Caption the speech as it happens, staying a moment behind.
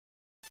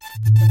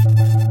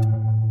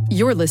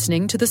You're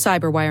listening to the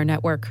Cyberwire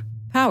Network,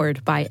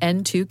 powered by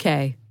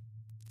N2K.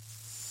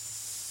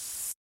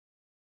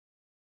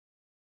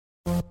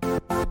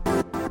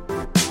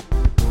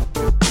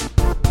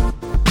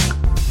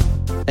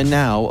 And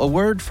now, a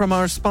word from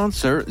our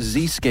sponsor,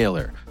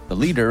 Zscaler, the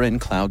leader in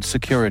cloud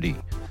security.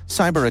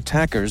 Cyber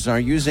attackers are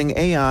using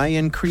AI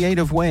in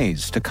creative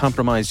ways to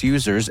compromise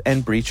users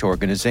and breach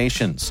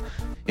organizations.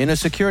 In a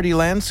security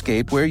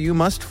landscape where you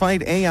must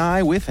fight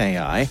AI with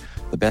AI,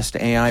 the best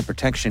AI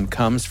protection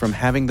comes from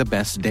having the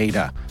best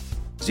data.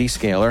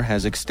 Zscaler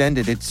has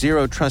extended its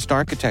zero-trust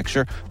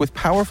architecture with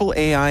powerful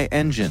AI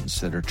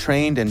engines that are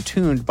trained and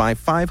tuned by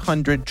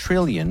 500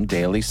 trillion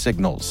daily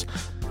signals.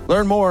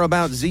 Learn more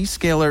about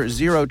Zscaler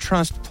Zero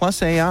Trust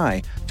Plus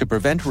AI to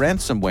prevent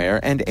ransomware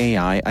and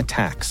AI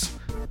attacks.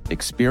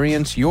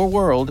 Experience your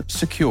world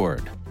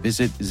secured.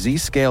 Visit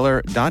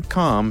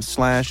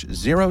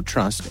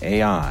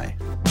zscaler.com/zerotrustai.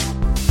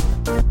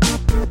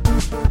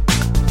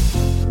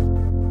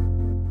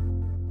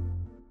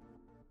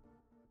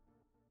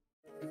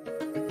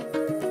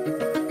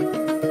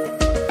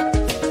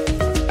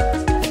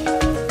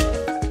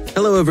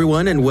 Hello,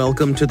 everyone, and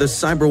welcome to the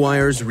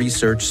CyberWire's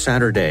Research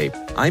Saturday.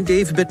 I'm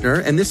Dave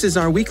Bittner, and this is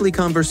our weekly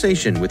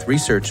conversation with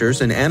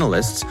researchers and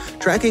analysts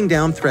tracking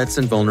down threats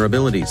and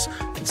vulnerabilities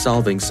and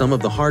solving some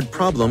of the hard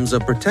problems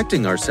of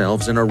protecting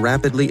ourselves in a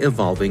rapidly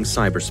evolving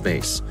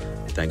cyberspace.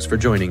 Thanks for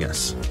joining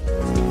us.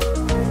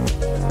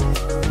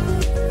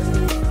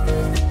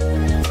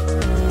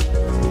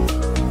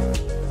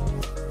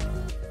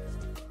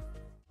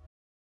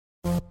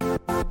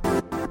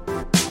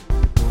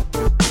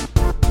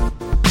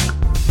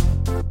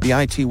 The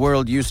IT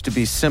world used to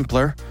be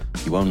simpler.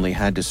 You only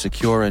had to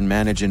secure and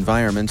manage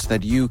environments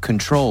that you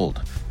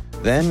controlled.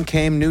 Then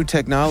came new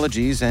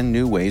technologies and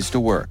new ways to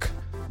work.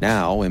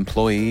 Now,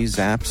 employees,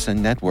 apps,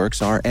 and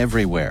networks are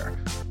everywhere.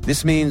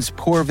 This means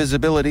poor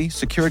visibility,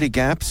 security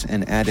gaps,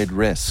 and added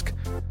risk.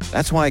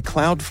 That's why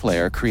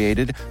Cloudflare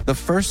created the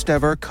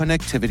first-ever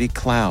connectivity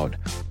cloud.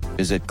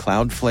 Visit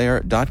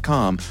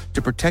cloudflare.com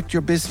to protect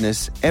your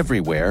business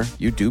everywhere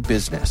you do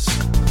business.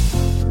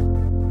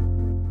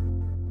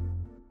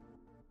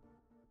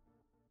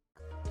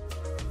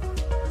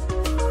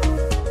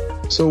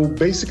 So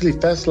basically,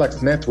 Fast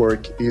Flux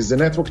Network is a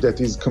network that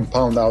is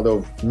compounded out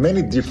of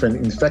many different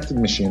infected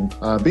machines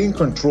being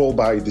controlled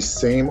by the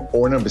same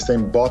owner, the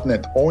same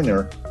botnet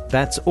owner.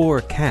 That's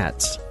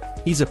Katz.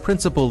 He's a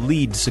principal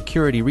lead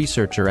security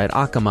researcher at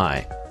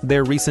Akamai.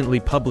 Their recently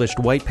published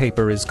white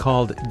paper is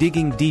called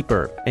Digging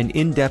Deeper, an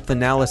in-depth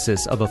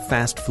analysis of a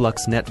Fast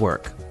Flux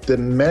network. The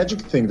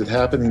magic thing that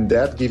happened in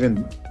that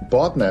given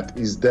botnet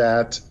is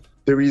that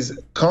there is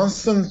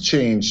constant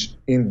change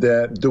in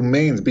the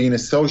domains being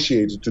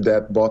associated to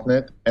that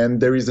botnet,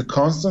 and there is a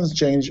constant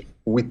change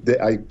with the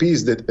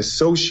IPs that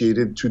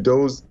associated to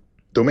those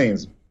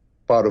domains,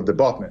 part of the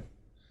botnet.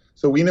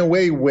 So in a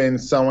way, when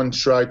someone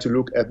tries to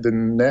look at the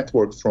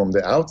network from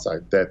the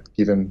outside, that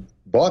given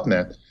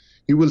botnet,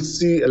 he will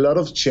see a lot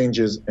of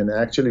changes and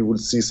actually will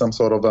see some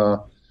sort of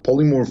a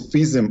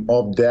polymorphism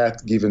of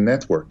that given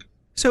network.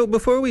 So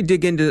before we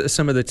dig into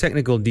some of the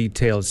technical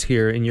details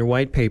here in your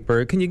white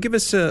paper, can you give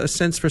us a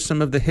sense for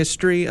some of the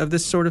history of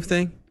this sort of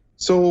thing?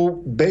 So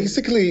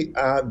basically,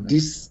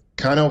 this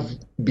kind of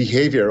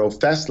behavior of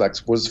Fast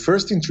Flux was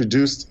first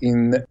introduced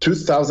in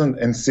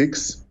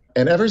 2006.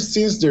 And ever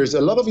since, there's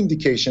a lot of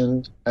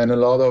indication and a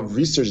lot of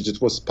research that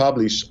was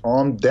published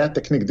on that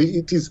technique.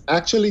 It is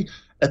actually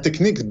a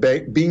technique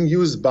being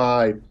used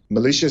by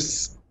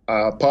malicious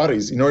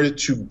parties in order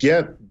to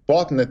get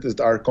botnets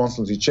that are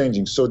constantly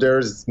changing. So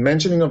there's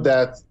mentioning of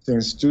that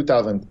since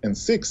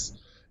 2006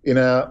 in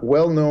a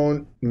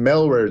well-known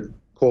malware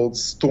called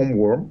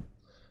Stormworm.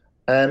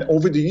 And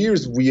over the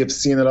years, we have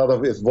seen a lot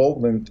of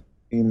involvement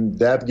in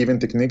that given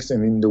techniques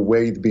and in the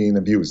way it's being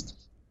abused.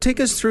 Take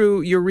us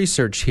through your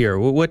research here.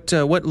 What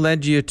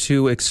led you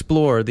to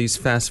explore these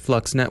Fast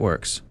Flux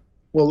networks?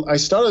 Well, I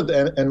started,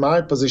 and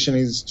my position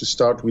is to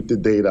start with the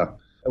data.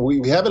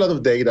 We have a lot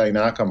of data in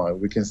Akamai.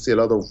 We can see a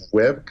lot of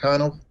web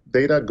kind of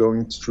data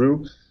going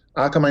through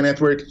Akamai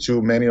network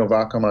to many of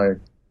Akamai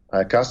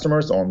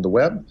customers on the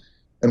web.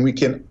 And we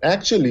can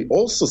actually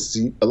also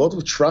see a lot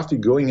of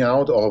traffic going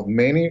out of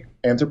many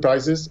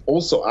enterprises,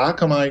 also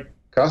Akamai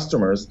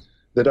customers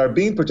that are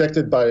being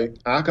protected by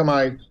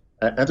Akamai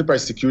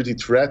enterprise security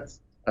threat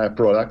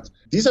product.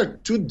 These are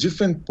two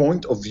different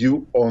points of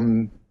view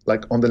on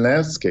the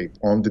landscape,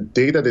 on the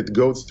data that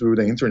goes through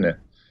the internet.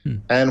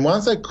 And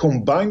once I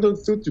combined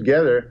those two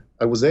together,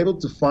 I was able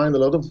to find a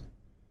lot of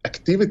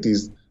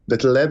activities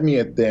that led me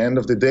at the end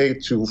of the day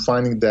to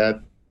finding that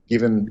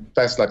given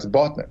Fast Flux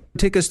botnet.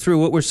 Take us through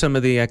what were some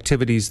of the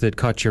activities that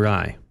caught your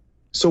eye.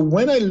 So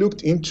when I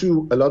looked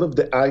into a lot of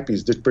the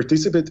IPs that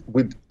participate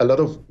with a lot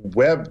of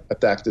web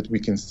attacks that we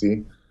can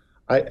see,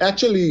 I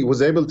actually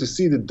was able to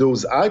see that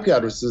those IP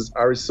addresses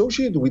are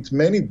associated with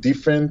many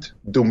different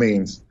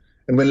domains.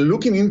 And when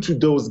looking into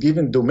those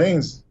given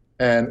domains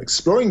and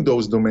exploring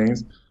those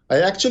domains,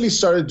 I actually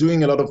started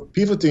doing a lot of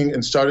pivoting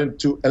and started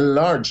to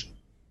enlarge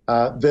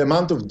the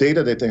amount of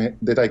data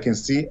that I can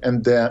see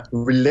and the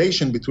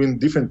relation between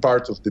different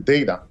parts of the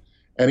data.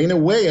 And in a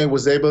way, I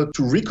was able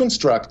to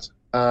reconstruct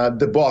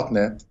the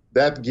botnet,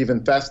 that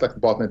given Fast Flux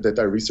botnet that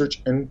I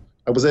researched, and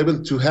I was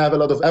able to have a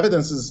lot of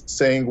evidences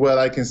saying, well,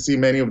 I can see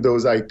many of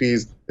those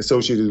IPs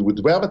associated with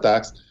web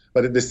attacks,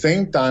 but at the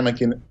same time, I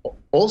can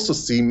also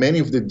see many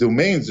of the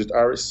domains that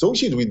are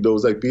associated with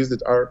those IPs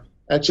that are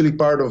actually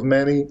part of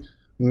many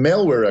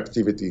malware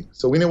activity.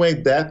 So in a way,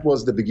 that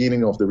was the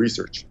beginning of the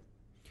research.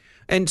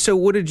 And so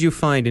what did you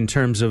find in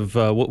terms of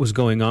what was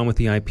going on with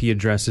the IP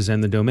addresses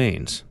and the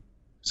domains?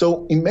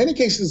 So in many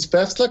cases,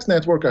 Fast Flux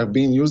Network are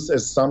being used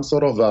as some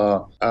sort of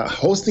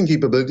hosting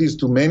capabilities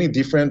to many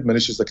different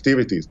malicious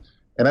activities.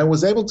 And I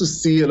was able to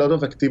see a lot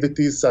of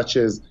activities such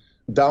as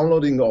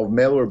downloading of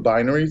malware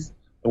binaries.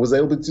 I was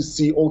able to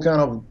see all kind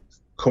of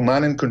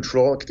command and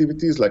control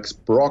activities like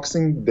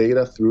proxying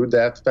data through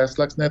that Fast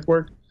Flux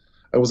network.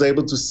 I was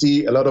able to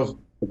see a lot of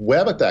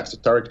web attacks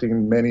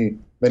targeting many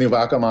of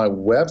Akamai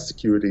web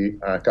security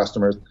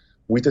customers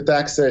with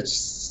attacks such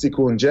as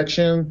SQL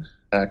injection,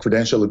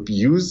 credential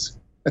abuse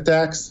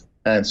attacks,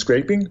 and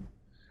scraping.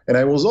 And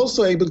I was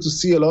also able to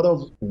see a lot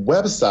of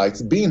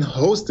websites being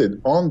hosted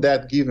on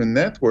that given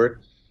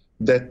network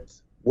that,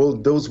 well,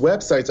 those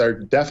websites are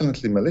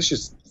definitely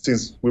malicious,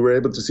 since we were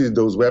able to see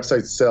those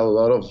websites sell a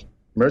lot of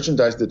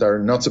merchandise that are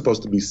not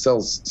supposed to be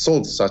sold,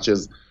 such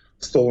as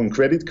stolen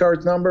credit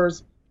card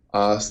numbers,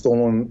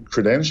 stolen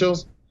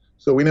credentials.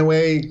 So in a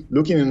way,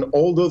 looking in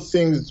all those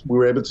things, we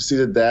were able to see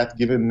that that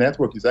given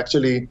network is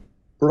actually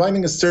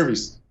providing a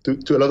service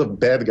to a lot of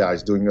bad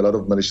guys doing a lot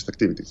of malicious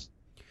activities.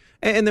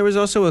 And there was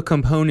also a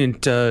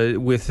component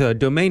with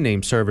domain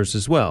name servers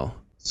as well.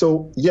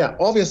 So yeah,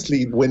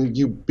 obviously, when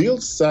you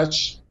build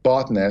such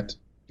botnet,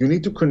 you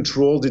need to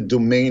control the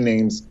domain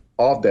names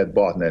of that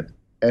botnet.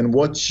 And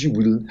what you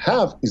will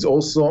have is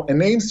also a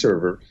name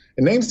server.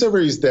 A name server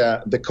is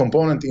the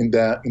component in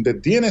the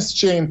DNS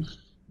chain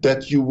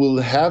that you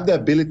will have the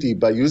ability,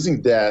 by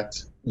using that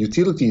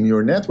utility in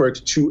your network,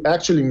 to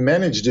actually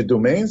manage the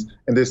domains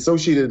and the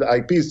associated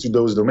IPs to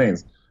those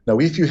domains. Now,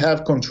 if you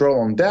have control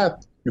on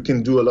that, you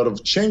can do a lot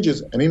of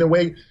changes and in a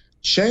way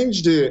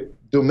change the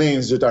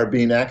domains that are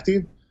being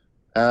active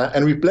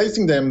and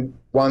replacing them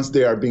once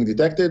they are being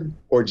detected,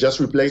 or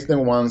just replace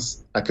them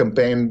once a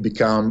campaign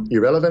become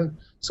irrelevant.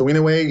 So in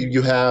a way,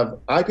 you have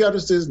IP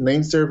addresses,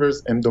 name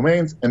servers, and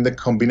domains, and the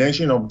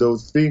combination of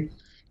those three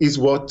is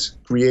what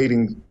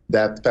creating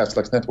that Fast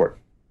Flux network.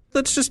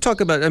 Let's just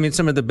talk about,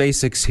 some of the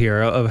basics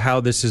here of how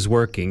this is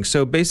working.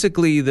 So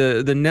basically,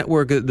 the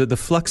network, the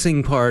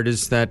fluxing part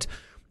is that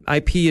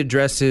IP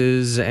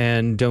addresses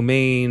and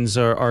domains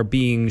are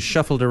being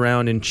shuffled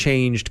around and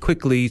changed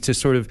quickly to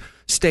sort of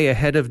stay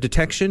ahead of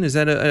detection. Is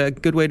that a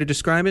good way to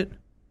describe it?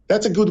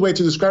 That's a good way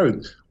to describe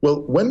it.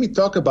 Well, when we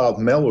talk about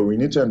malware, we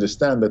need to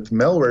understand that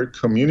malware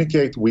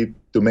communicate with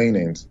domain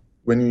names.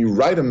 When you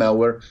write a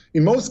malware,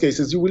 in most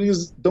cases, you will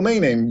use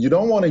domain name. You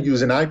don't want to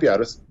use an IP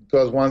address,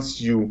 because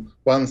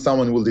once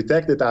someone will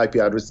detect that IP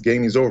address,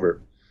 game is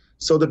over.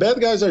 So the bad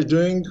guys are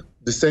doing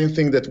the same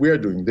thing that we are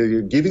doing.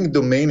 They're giving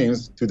domain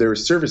names to their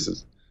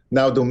services.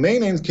 Now,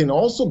 domain names can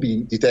also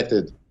be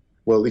detected.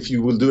 Well, if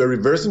you will do a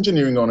reverse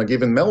engineering on a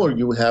given malware,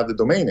 you will have the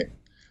domain name.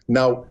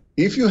 Now,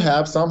 if you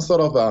have some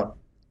sort of a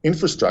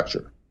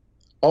infrastructure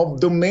of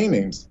domain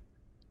names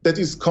that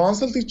is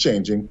constantly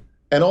changing,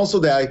 and also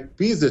the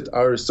IPs that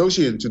are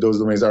associated to those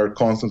domains are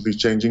constantly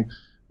changing,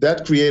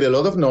 that create a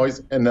lot of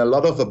noise and a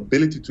lot of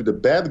ability to the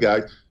bad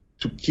guy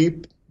to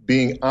keep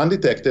being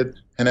undetected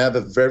and have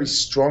a very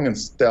strong and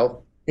stealth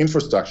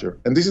infrastructure.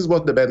 And this is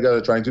what the bad guys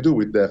are trying to do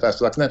with the Fast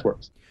Flux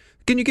networks.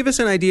 Can you give us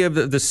an idea of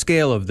the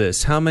scale of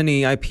this? How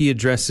many IP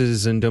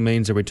addresses and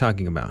domains are we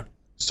talking about?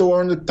 So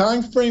on the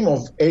time frame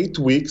of 8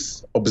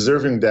 weeks,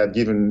 observing that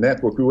given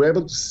network, we were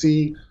able to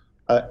see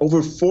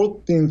over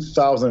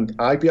 14,000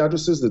 IP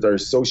addresses that are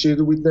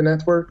associated with the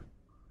network,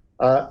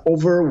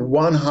 over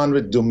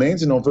 100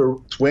 domains, and over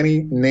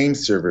 20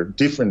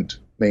 different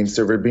name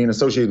server being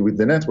associated with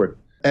the network.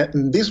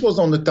 And this was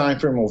on the time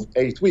frame of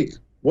 8 weeks.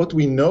 What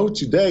we know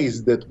today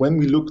is that when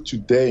we look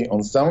today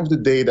on some of the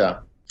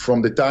data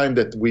from the time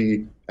that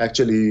we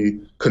actually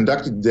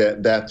conducted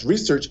that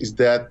research, is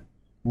that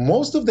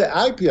most of the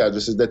IP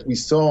addresses that we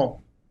saw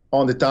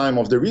on the time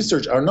of the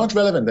research are not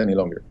relevant any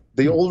longer.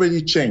 They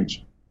already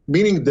changed,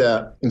 meaning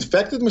the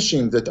infected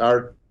machines that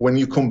are, when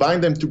you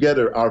combine them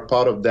together, are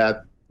part of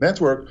that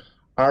network,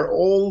 are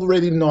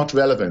already not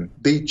relevant.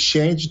 They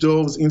change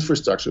those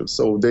infrastructures,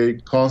 so they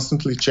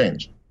constantly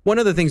change. One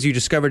of the things you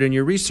discovered in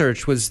your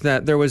research was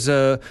that there was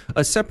a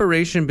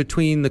separation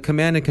between the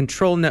command and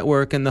control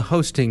network and the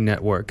hosting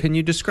network. Can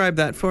you describe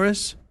that for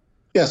us?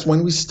 Yes,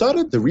 when we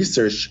started the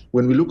research,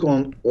 when we look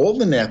on all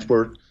the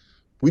network,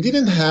 we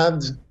didn't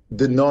have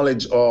the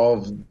knowledge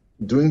of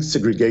doing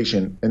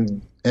segregation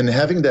and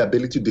having the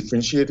ability to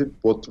differentiate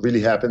what really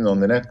happened on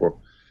the network.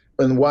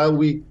 And while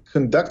we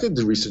conducted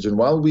the research and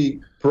while we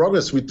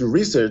progressed with the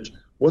research,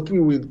 what we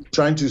were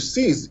trying to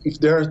see is if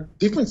there are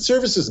different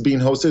services being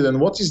hosted and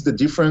what is the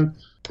different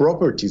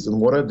properties and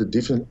what are the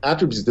different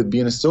attributes that are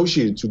being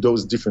associated to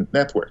those different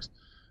networks.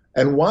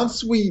 And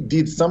once we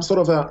did some sort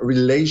of a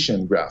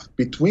relation graph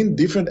between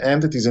different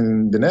entities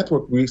in the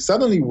network, we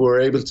suddenly were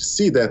able to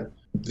see that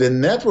the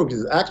network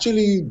is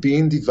actually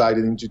being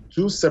divided into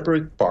two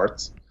separate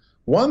parts.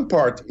 One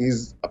part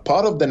is a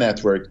part of the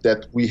network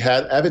that we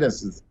had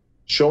evidences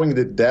showing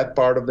that that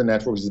part of the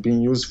network is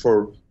being used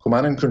for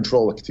command and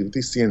control activity,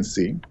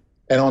 CNC.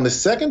 And on the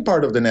second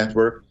part of the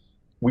network,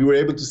 we were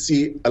able to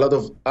see a lot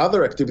of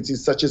other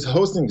activities such as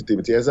hosting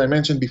activity. As I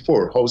mentioned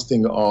before,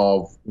 hosting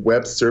of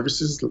web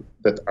services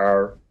that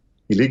are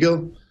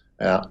illegal,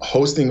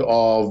 hosting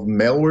of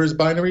malware's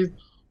binaries,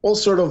 all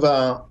sort of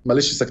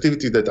malicious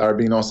activity that are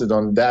being hosted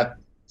on that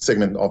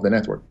segment of the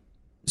network.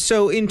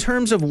 So in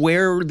terms of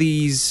where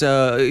these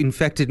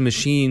infected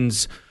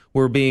machines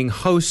were being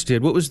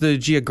hosted, what was the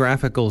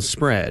geographical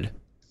spread?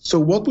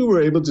 So what we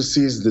were able to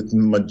see is that the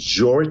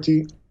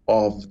majority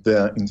of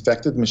the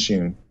infected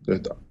machine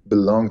that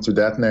belong to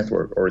that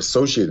network or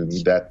associated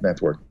with that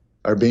network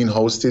are being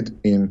hosted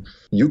in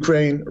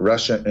Ukraine,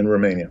 Russia, and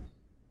Romania.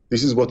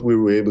 This is what we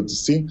were able to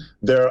see.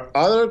 There are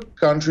other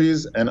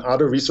countries and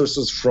other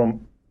resources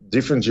from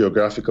different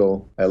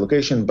geographical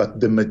location, but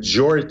the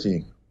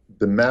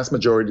mass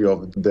majority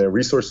of the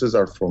resources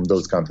are from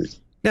those countries.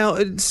 Now,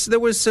 there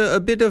was a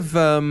bit of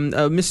a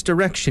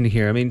misdirection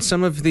here. I mean,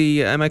 some of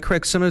the, am I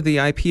correct, some of the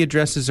IP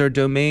addresses or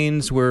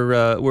domains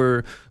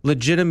were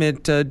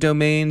legitimate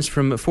domains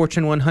from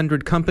Fortune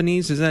 100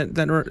 companies. Is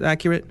that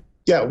accurate?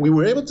 Yeah, we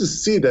were able to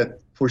see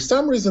that. For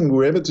some reason, we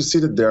were able to see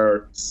that there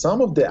are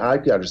some of the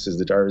IP addresses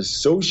that are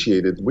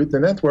associated with the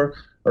network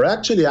are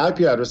actually IP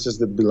addresses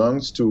that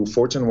belongs to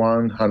Fortune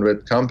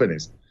 100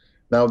 companies.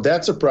 Now,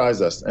 that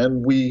surprised us,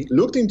 and we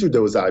looked into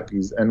those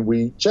IPs, and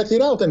we checked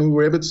it out, and we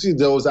were able to see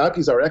those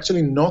IPs are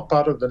actually not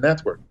part of the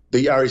network.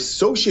 They are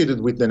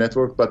associated with the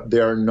network, but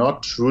they are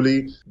not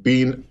truly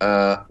being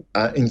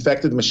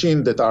infected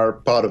machines that are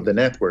part of the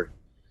network.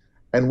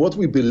 And what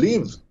we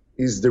believe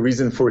is the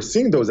reason for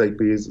seeing those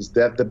IPs is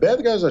that the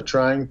bad guys are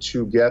trying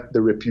to get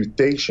the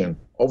reputation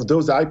of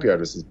those IP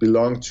addresses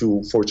belong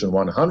to Fortune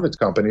 100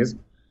 companies.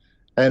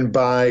 And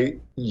by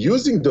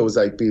using those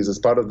IPs as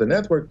part of the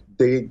network,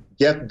 they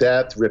get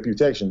that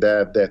reputation,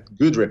 that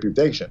good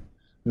reputation.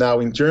 Now,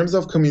 in terms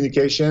of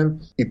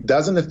communication, it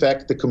doesn't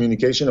affect the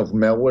communication of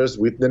malwares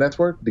with the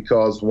network,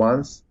 because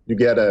once you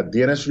get a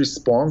DNS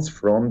response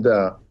from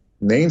the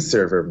name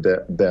server,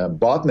 the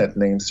botnet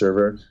name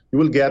server, you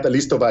will get a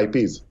list of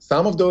IPs.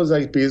 Some of those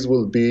IPs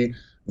will be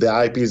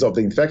the IPs of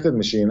the infected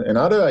machine, and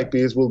other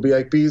IPs will be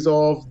IPs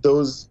of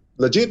those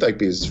legit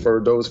IPs for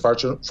those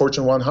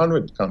Fortune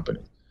 100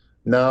 companies.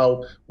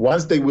 Now,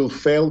 once they will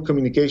fail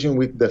communication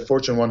with the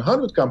Fortune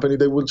 100 company,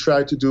 they will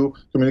try to do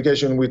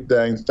communication with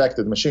the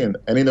infected machine.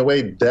 And in a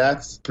way,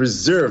 that's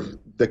preserve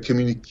the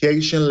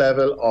communication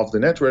level of the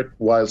network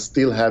while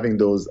still having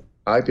those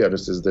IP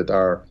addresses that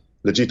are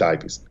legit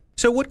IPs.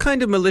 So what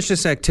kind of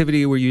malicious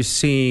activity were you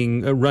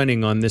seeing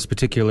running on this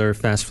particular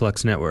Fast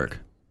Flux network?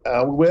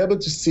 We were able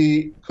to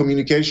see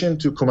communication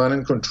to command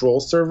and control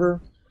server.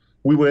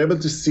 We were able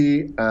to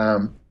see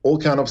all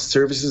kind of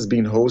services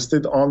being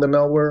hosted on the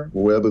malware.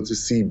 We were able to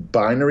see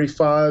binary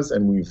files,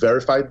 and we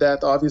verified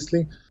that,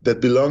 obviously,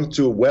 that belong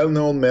to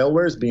well-known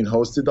malwares being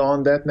hosted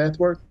on that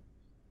network.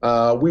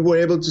 We were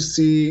able to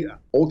see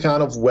all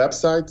kind of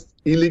websites,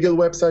 illegal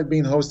websites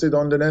being hosted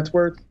on the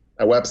network,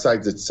 a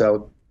website that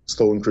sell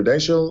stolen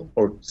credential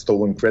or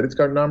stolen credit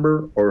card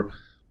number or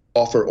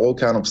offer all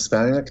kind of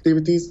spamming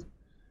activities.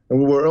 And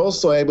we were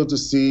also able to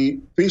see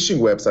phishing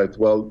websites.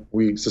 Well,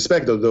 we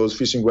suspect that those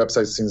phishing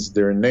websites, since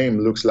their name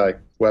looks like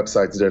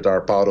websites that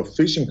are part of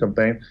phishing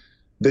campaign,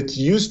 that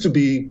used to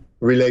be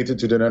related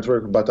to the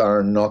network but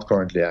are not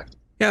currently active.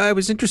 Yeah, I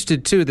was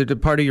interested, too, that a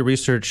part of your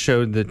research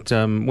showed that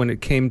when it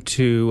came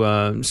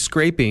to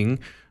scraping,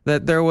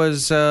 that there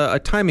was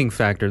a timing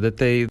factor, that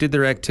they did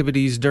their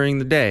activities during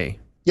the day.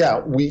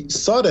 Yeah, we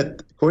saw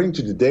that, according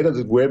to the data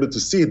that we're able to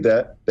see,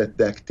 that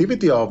the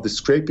activity of the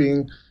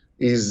scraping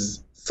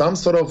is some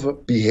sort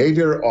of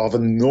behavior of a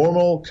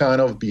normal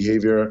kind of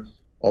behavior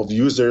of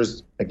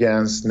users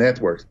against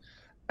networks.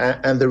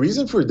 And the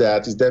reason for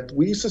that is that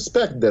we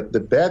suspect that the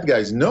bad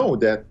guys know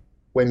that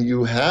when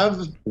you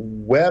have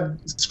web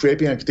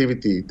scraping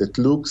activity that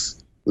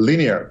looks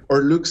linear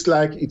or looks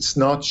like it's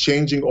not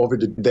changing over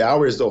the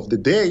hours of the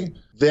day,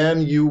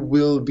 then you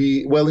will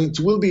be, well, it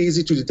will be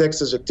easy to detect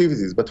such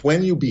activities. But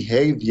when you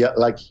behave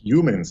like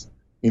humans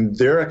in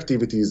their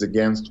activities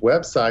against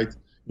websites,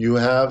 you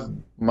have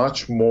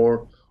much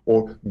more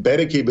or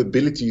better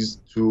capabilities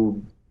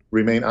to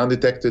remain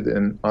undetected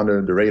and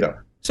under the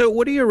radar. So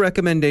what are your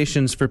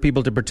recommendations for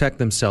people to protect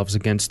themselves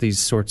against these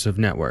sorts of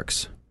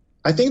networks?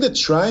 I think that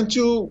trying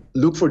to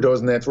look for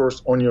those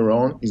networks on your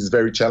own is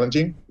very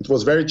challenging. It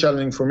was very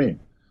challenging for me.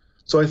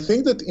 So I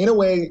think that in a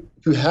way,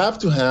 you have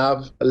to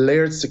have a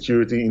layered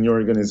security in your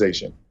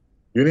organization.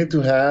 You need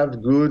to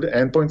have good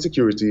endpoint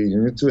security.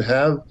 You need to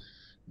have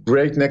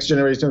great next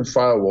generation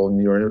firewall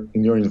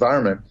in your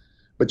environment.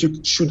 But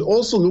you should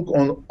also look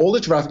on all the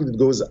traffic that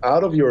goes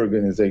out of your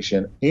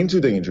organization into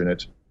the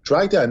internet.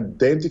 Try to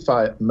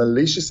identify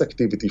malicious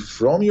activity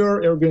from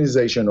your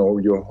organization or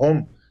your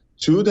home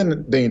to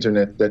the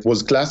internet that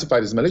was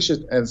classified as malicious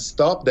and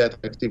stop that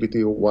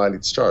activity while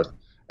it starts.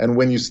 And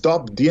when you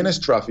stop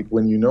DNS traffic,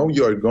 when you know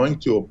you are going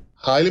to a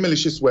highly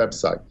malicious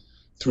website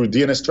through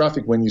DNS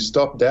traffic, when you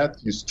stop that,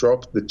 you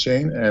stop the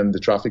chain and the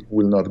traffic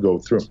will not go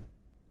through.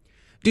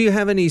 Do you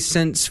have any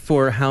sense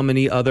for how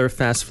many other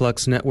Fast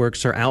Flux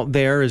networks are out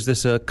there? Is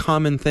this a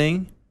common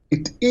thing?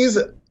 It is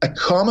a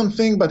common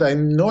thing, but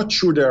I'm not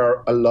sure there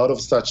are a lot of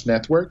such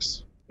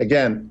networks.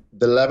 Again,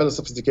 the level of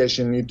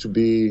sophistication need to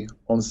be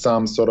on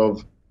some sort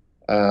of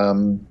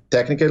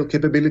technical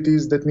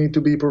capabilities that need to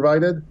be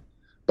provided.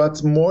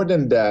 But more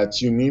than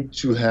that, you need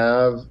to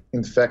have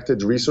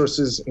infected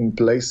resources in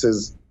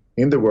places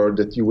in the world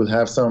that you will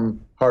have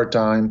some hard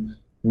time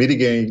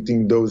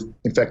mitigating those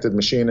infected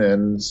machines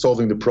and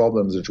solving the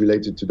problems that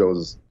related to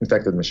those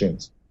infected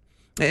machines.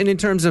 And in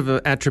terms of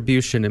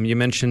attribution, I mean, you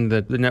mentioned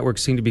that the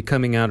networks seem to be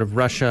coming out of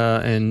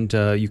Russia and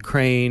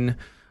Ukraine.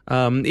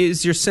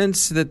 Is your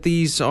sense that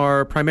these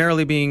are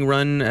primarily being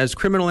run as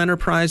criminal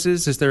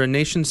enterprises? Is there a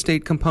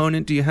nation-state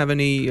component? Do you have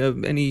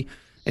any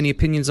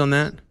opinions on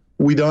that?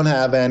 We don't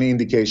have any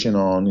indication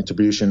on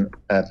attribution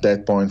at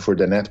that point for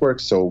the network,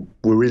 so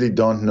we really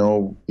don't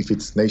know if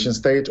it's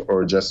nation-state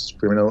or just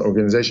criminal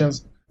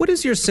organizations. What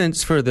is your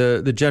sense for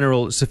the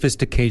general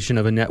sophistication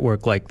of a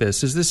network like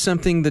this? Is this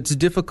something that's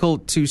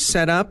difficult to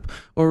set up,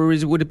 or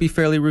would it be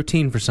fairly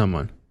routine for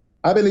someone?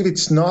 I believe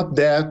it's not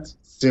that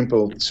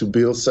simple to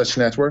build such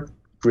network,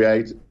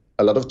 create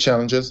a lot of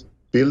challenges.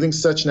 Building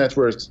such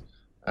networks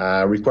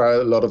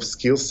require a lot of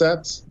skill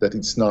sets that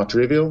it's not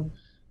trivial.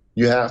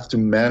 You have to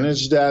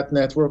manage that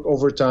network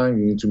over time.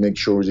 You need to make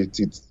sure that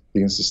it's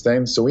being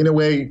sustained. So in a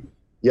way,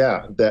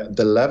 yeah,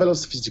 the level of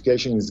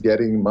sophistication is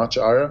getting much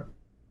higher.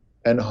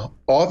 And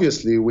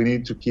obviously, we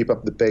need to keep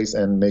up the pace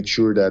and make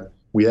sure that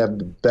we have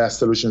the best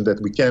solutions that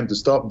we can to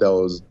stop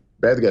those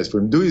bad guys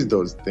from doing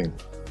those things.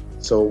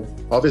 So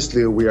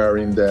obviously, we are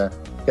in the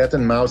cat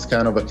and mouse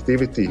kind of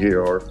activity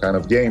here, or kind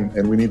of game,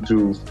 and we need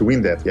to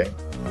win that game.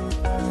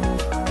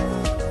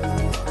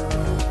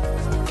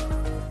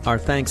 Our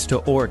thanks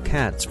to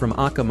Katz from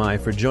Akamai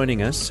for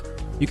joining us.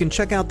 You can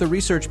check out the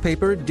research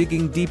paper,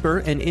 Digging Deeper,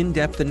 an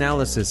in-depth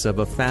analysis of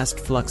a Fast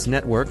Flux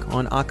network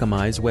on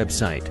Akamai's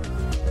website.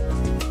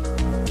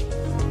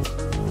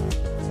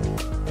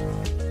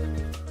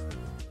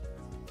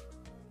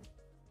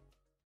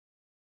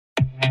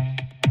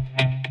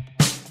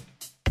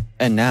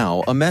 And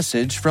now, a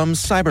message from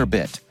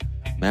Cyberbit.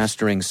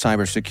 Mastering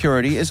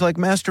cybersecurity is like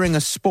mastering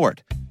a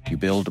sport. You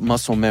build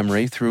muscle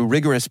memory through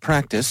rigorous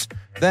practice,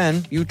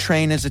 then you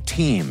train as a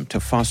team to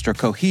foster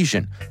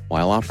cohesion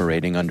while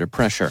operating under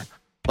pressure.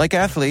 Like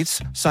athletes,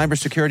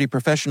 cybersecurity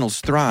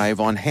professionals thrive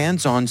on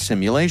hands-on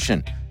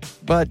simulation.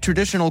 But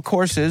traditional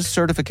courses,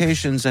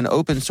 certifications, and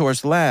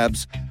open-source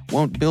labs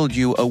won't build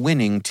you a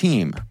winning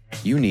team.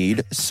 You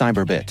need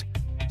Cyberbit.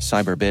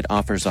 Cyberbit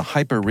offers a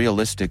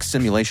hyper-realistic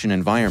simulation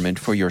environment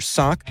for your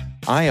SOC,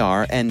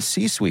 IR, and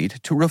C-suite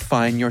to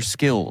refine your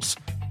skills,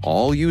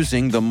 all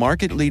using the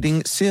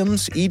market-leading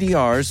SIMs,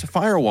 EDRs,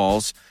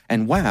 firewalls,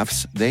 and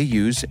WAFs they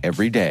use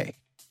every day.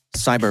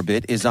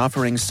 Cyberbit is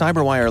offering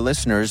CyberWire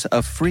listeners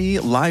a free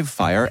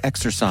live-fire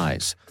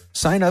exercise.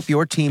 Sign up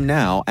your team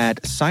now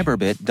at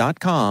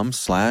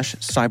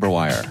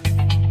cyberbit.com/cyberwire.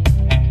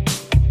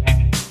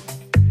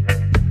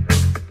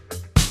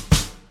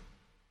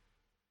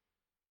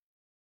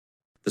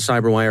 The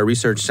CyberWire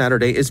Research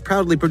Saturday is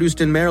proudly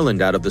produced in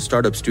Maryland out of the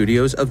startup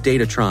studios of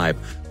Data Tribe,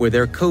 where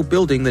they're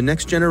co-building the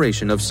next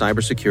generation of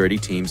cybersecurity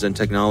teams and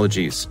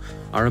technologies.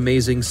 Our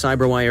amazing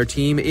CyberWire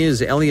team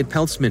is Elliot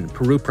Peltzman,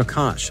 Puru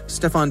Prakash,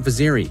 Stefan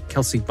Vaziri,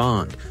 Kelsey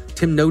Bond,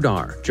 Tim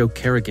Nodar, Joe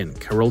Kerrigan,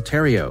 Carol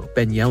Terrio,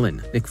 Ben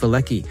Yellen, Nick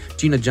Valecki,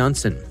 Gina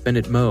Johnson,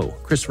 Bennett Moe,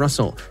 Chris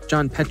Russell,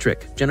 John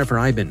Petrick, Jennifer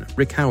Iben,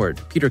 Rick Howard,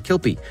 Peter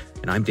Kilpie,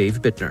 and I'm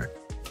Dave Bittner.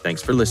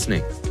 Thanks for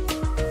listening.